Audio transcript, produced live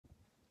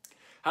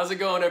How's it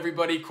going,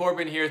 everybody?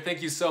 Corbin here.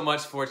 Thank you so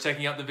much for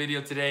checking out the video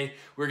today.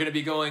 We're going to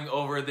be going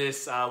over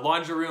this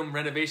laundry room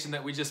renovation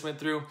that we just went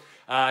through.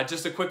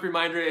 Just a quick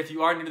reminder, if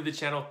you are new to the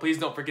channel, please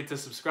don't forget to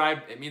subscribe.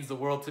 It means the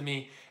world to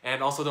me.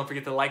 And also don't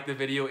forget to like the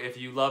video if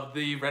you love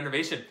the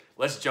renovation.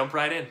 Let's jump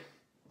right in.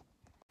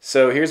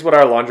 So here's what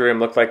our laundry room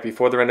looked like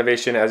before the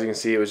renovation. As you can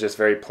see, it was just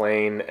very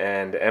plain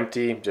and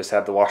empty. Just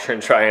had the washer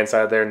and dryer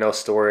inside there, no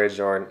storage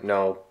or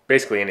no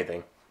basically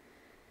anything.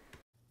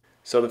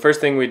 So the first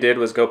thing we did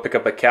was go pick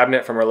up a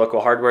cabinet from our local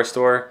hardware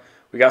store.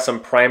 We got some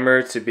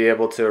primer to be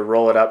able to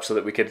roll it up so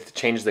that we could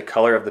change the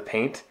color of the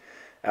paint.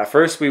 At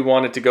first we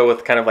wanted to go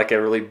with kind of like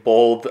a really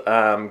bold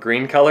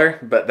green color,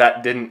 but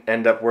that didn't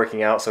end up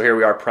working out. So here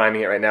we are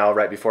priming it right now,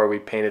 right before we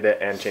painted it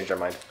and changed our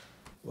mind.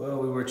 Well,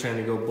 we were trying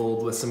to go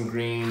bold with some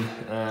green.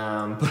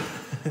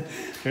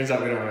 Turns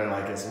out we don't really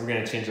like it, so we're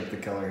going to change up the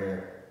color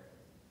here.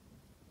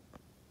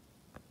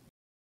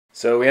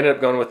 So we ended up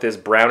going with this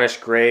brownish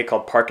gray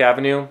called Park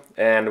Avenue,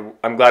 and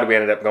I'm glad we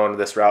ended up going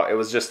this route. It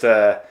was just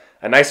a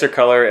nicer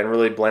color and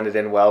really blended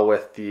in well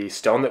with the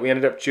stone that we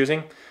ended up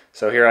choosing.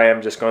 So here I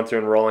am just going through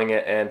and rolling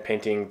it and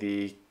painting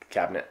the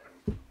cabinet.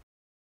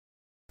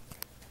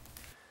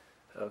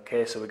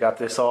 Okay, so we got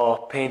this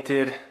all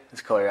painted. This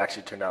color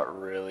actually turned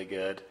out really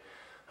good.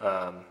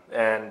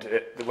 And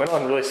it went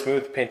on really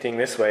smooth painting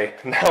this way.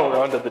 Now we're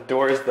onto the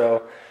doors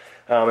though,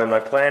 and my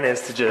plan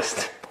is to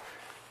just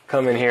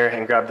come in here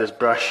and grab this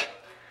brush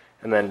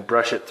and then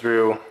brush it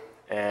through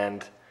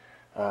and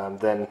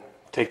then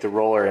take the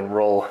roller and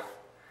roll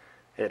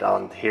it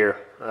on here.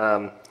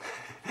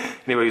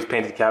 Anybody who's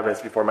painted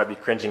cabinets before might be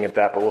cringing at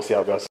that, but we'll see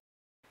how it goes.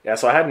 Yeah,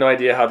 so I had no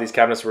idea how these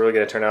cabinets were really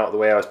going to turn out the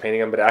way I was painting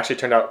them, but it actually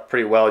turned out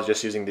pretty well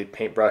just using the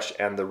paintbrush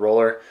and the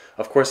roller.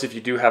 Of course, if you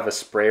do have a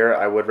sprayer,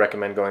 I would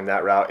recommend going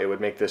that route. It would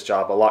make this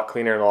job a lot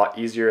cleaner and a lot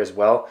easier as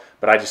well,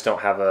 but I just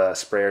don't have a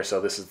sprayer, so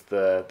this is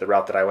the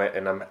route that I went,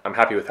 and I'm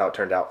happy with how it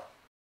turned out.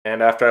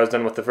 And after I was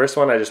done with the first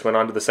one, I just went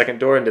on to the second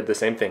door and did the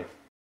same thing.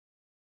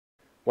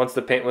 Once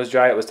the paint was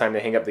dry, it was time to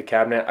hang up the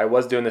cabinet. I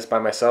was doing this by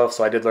myself,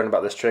 so I did learn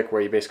about this trick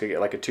where you basically get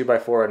like a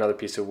 2x4, another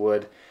piece of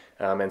wood,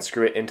 and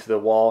screw it into the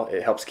wall.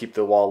 It helps keep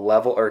the wall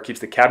level, or keeps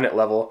the cabinet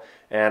level,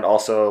 and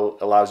also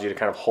allows you to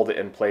kind of hold it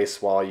in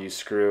place while you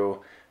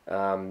screw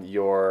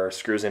your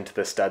screws into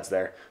the studs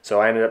there. So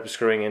I ended up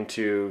screwing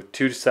into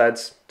 2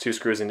 studs, 2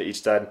 screws into each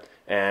stud,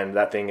 and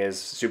that thing is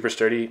super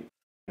sturdy,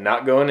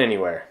 not going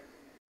anywhere.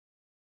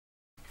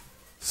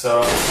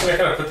 So I'm just going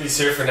to kind of put these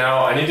here for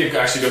now. I need to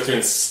actually go through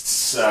and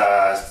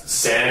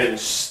sand and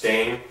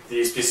stain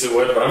these pieces of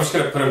wood, but I'm just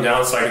going to put them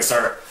down so I can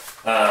start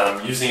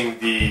using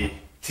the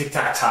Tic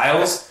Tac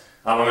tiles.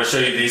 I'm going to show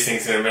you these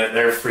things in a minute.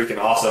 They're freaking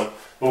awesome.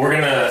 But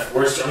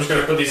I'm just going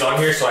to put these on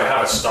here so I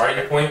have a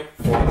starting point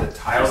for the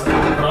tiles that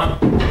I'm going to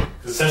put on.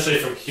 Because essentially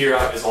from here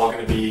up is all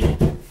going to be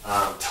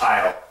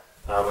tile,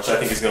 which I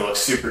think is going to look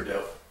super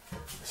dope.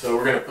 So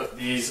we're going to put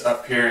these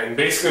up here, and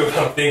basically what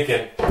I'm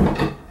thinking,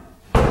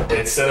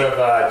 instead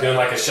of doing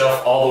like a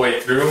shelf all the way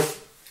through,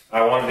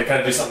 I wanted to kind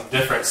of do something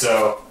different.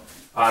 So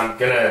I'm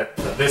going to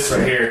put this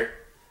right here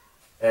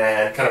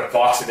and kind of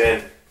box it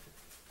in.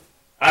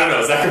 I don't know,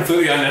 is that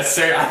completely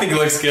unnecessary? I think it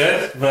looks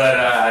good,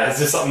 but it's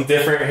just something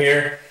different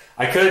here.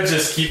 I could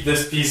just keep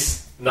this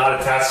piece not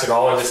attached at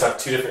all and just have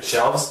 2 different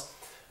shelves.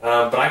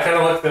 But I kind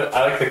of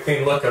like the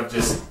clean look of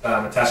just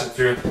attaching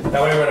through.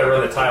 That way when I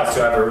run the tiles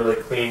too, I have a really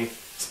clean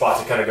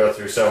spot to kind of go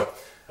through. So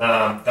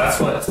that's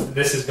what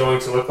this is going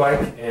to look like,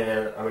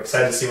 and I'm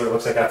excited to see what it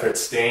looks like after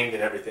it's stained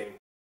and everything.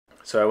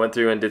 So I went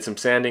through and did some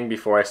sanding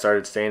before I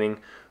started staining.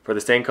 For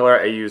the stain color,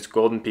 I used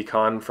Golden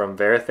Pecan from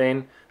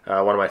Varathane,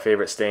 one of my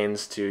favorite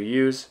stains to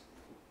use.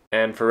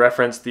 And for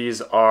reference,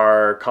 these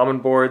are common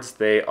boards.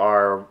 They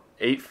are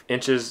 8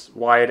 inches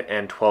wide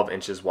and 12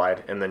 inches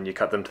wide, and then you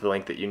cut them to the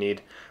length that you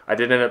need. I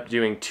did end up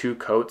doing 2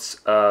 coats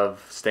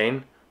of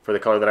stain for the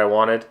color that I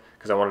wanted,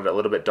 because I wanted it a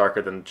little bit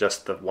darker than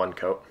just the 1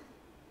 coat.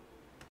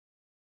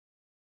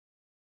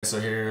 So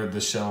here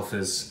the shelf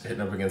is hitting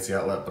up against the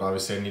outlet, but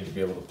obviously I need to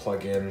be able to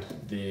plug in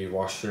the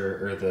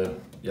washer, or the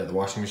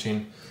washing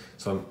machine.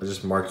 So I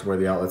just marked where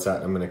the outlet's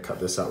at. I'm going to cut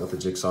this out with a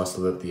jigsaw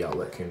so that the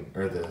outlet can,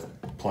 or the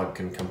plug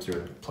can come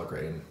through and plug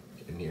right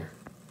in here.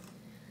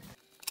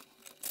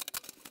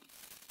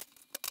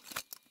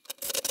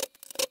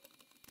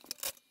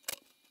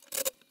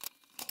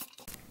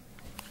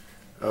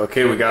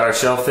 Okay, we got our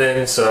shelf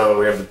in, so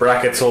we have the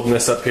brackets holding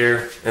this up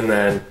here, and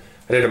then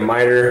I did a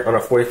miter on a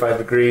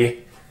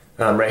 45-degree.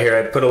 Right here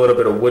I put a little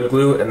bit of wood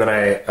glue, and then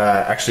I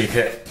actually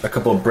hit a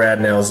couple of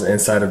brad nails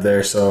inside of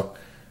there, so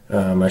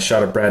I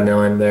shot a brad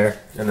nail in there,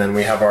 and then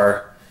we have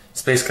our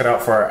space cut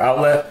out for our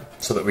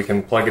outlet so that we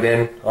can plug it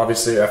in,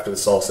 obviously, after this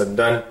is all said and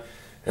done.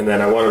 And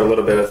then I wanted a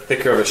little bit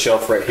thicker of a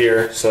shelf right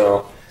here,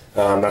 so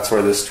that's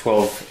where this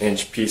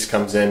 12-inch piece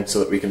comes in so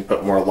that we can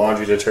put more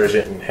laundry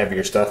detergent and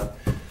heavier stuff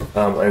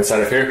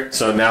inside of here.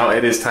 So now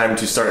it is time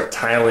to start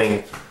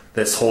tiling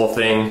this whole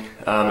thing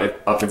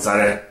up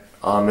inside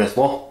on this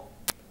wall.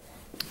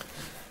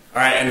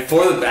 Alright, and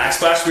for the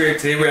backsplash,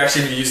 today we're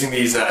actually be using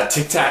these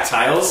Tic Tac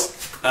tiles.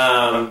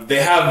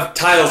 They have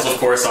tiles, of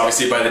course,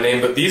 obviously by the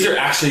name, but these are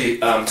actually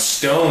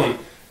stone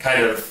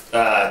kind of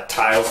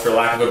tiles, for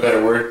lack of a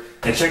better word.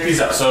 And check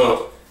these out.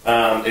 So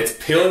it's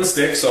peel and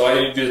stick, so all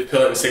you need to do is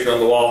peel it and stick it on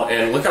the wall.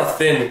 And look how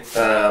thin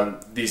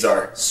these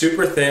are.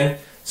 Super thin,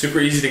 super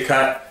easy to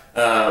cut.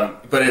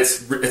 But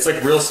it's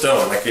like real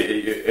stone. Like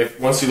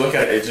once you look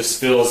at it, it just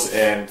feels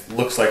and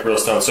looks like real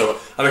stone. So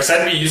I'm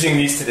excited to be using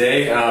these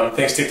today.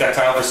 Thanks Tic Tac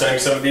for sending me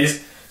some of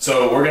these.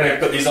 So we're gonna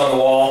put these on the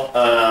wall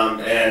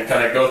and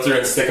kind of go through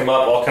and stick them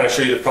up. I'll kind of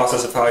show you the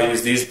process of how I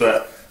use these.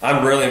 But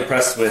I'm really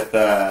impressed with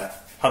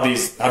how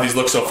these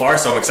look so far.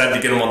 So I'm excited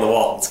to get them on the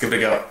wall. Let's give it a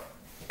go.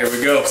 Here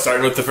we go.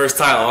 Starting with the first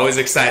tile. Always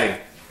exciting.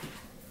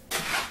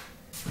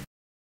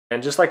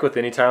 And just like with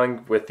any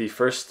tiling, with the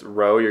first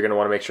row, you're going to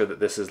want to make sure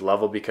that this is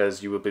level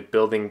because you will be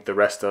building the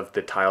rest of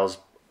the tiles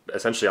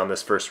essentially on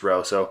this first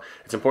row. So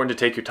it's important to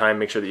take your time,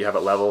 make sure that you have it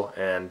level,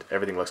 and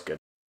everything looks good.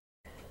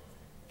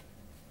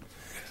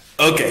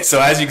 Okay, so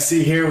as you can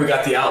see here, we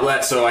got the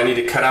outlet, so I need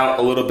to cut out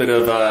a little bit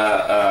of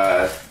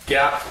a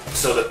gap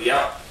so that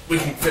we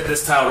can fit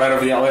this tile right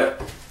over the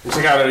outlet. And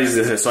check out how easy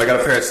this is. So I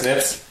got a pair of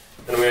snips,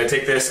 and I'm going to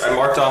take this. I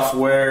marked off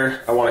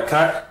where I want to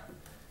cut.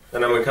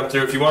 And I'm going to come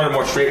through. If you wanted a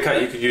more straight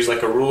cut, you could use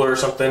like a ruler or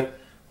something.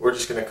 We're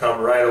just going to come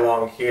right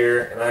along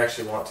here, and I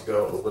actually want to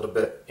go a little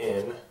bit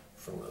in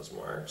from those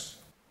marks.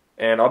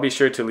 And I'll be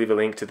sure to leave a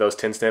link to those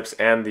tin snips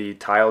and the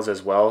tiles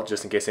as well,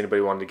 just in case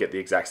anybody wanted to get the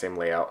exact same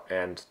layout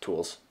and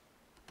tools.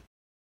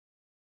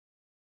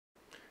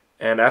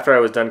 And after I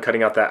was done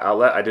cutting out that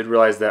outlet, I did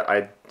realize that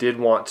I did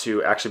want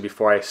to, actually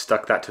before I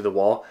stuck that to the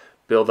wall,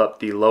 build up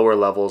the lower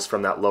levels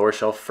from that lower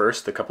shelf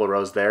first, the couple of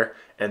rows there,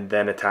 and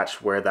then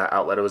attach where that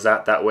outlet was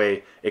at. That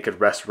way it could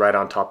rest right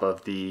on top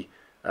of the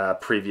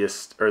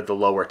the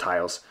lower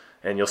tiles.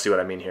 And you'll see what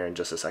I mean here in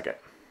just a second.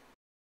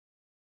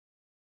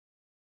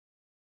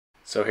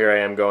 So here I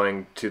am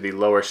going to the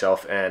lower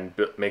shelf and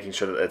making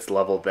sure that it's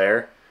level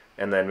there,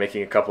 and then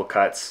making a couple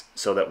cuts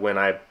so that when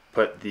I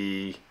put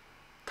the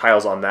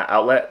tiles on that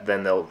outlet,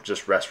 then they'll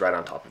just rest right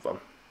on top of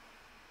them.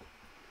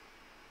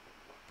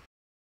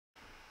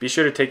 Be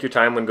sure to take your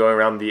time when going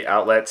around the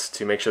outlets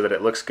to make sure that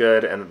it looks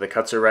good and that the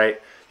cuts are right.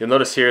 You'll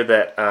notice here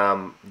that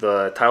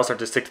the tiles start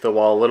to stick to the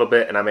wall a little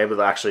bit, and I'm able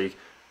to actually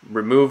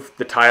remove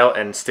the tile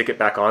and stick it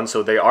back on.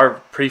 So they are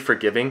pretty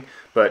forgiving,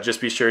 but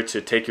just be sure to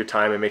take your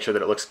time and make sure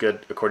that it looks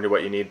good according to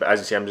what you need. But as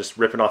you see, I'm just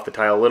ripping off the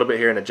tile a little bit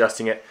here and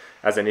adjusting it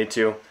as I need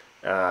to,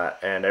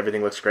 and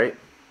everything looks great.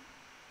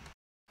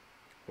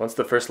 Once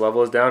the first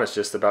level is down, it's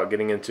just about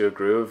getting into a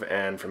groove,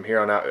 and from here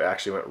on out, it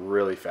actually went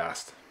really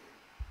fast.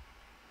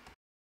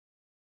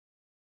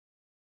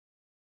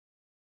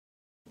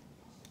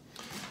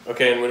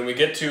 Okay, and when we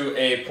get to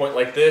a point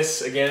like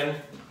this again,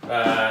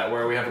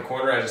 where we have a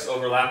corner, I just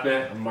overlap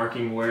it. I'm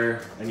marking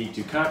where I need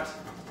to cut.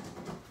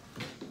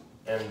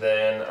 And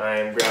then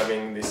I'm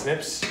grabbing the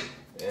snips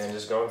and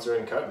just going through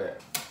and cutting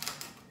it.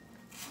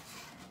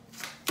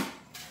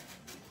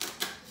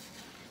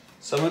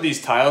 Some of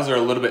these tiles are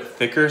a little bit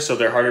thicker, so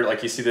they're harder,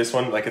 like you see this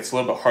one, like it's a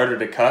little bit harder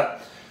to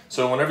cut.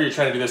 So whenever you're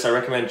trying to do this, I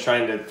recommend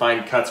trying to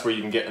find cuts where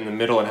you can get in the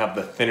middle and have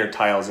the thinner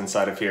tiles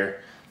inside of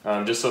here.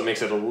 Just so it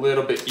makes it a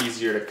little bit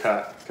easier to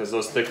cut, because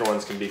those thicker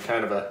ones can be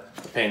kind of a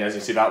pain. As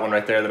you see, that one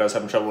right there that I was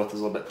having trouble with is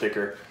a little bit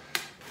thicker.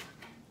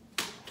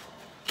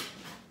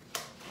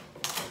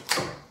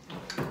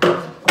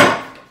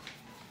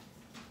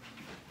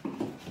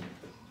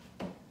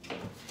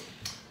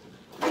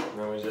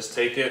 Then we just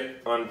take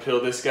it,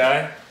 unpeel this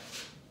guy.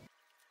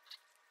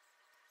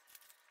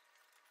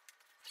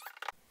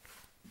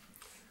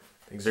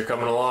 Things are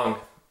coming along.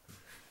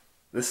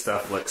 This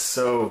stuff looks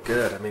so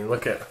good. I mean,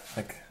 look at,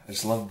 like, I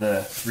just love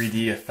the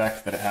 3D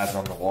effect that it has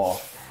on the wall.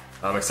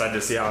 I'm excited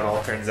to see how it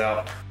all turns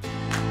out.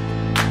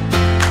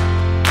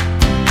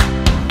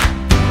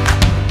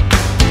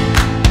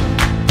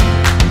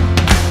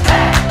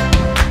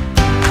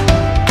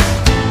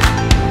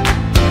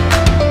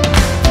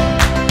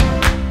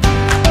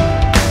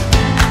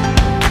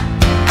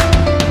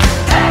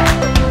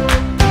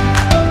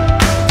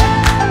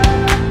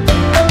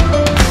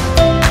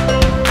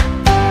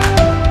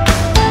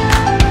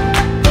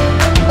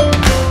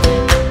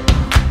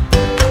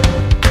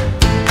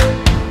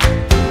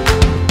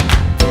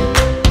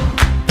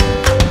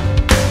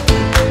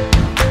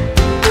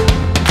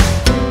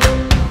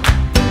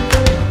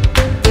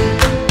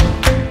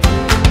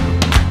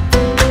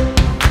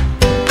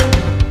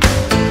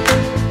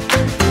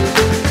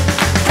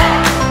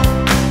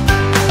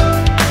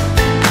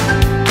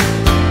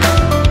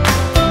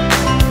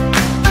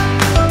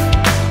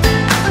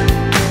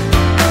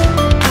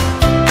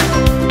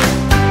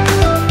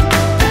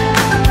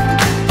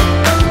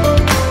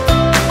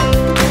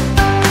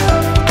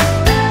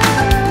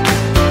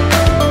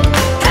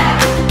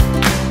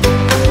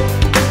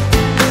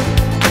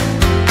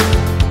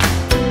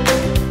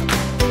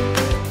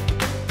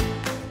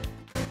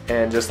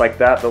 And just like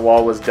that, the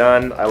wall was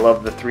done. I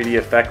love the 3D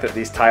effect that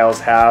these tiles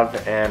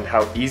have and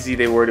how easy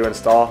they were to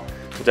install.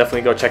 So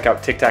definitely go check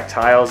out Tic Tac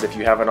tiles if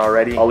you haven't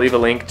already. I'll leave a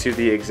link to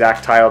the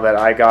exact tile that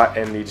I got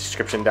in the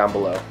description down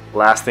below.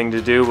 Last thing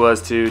to do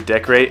was to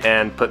decorate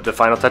and put the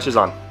final touches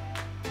on.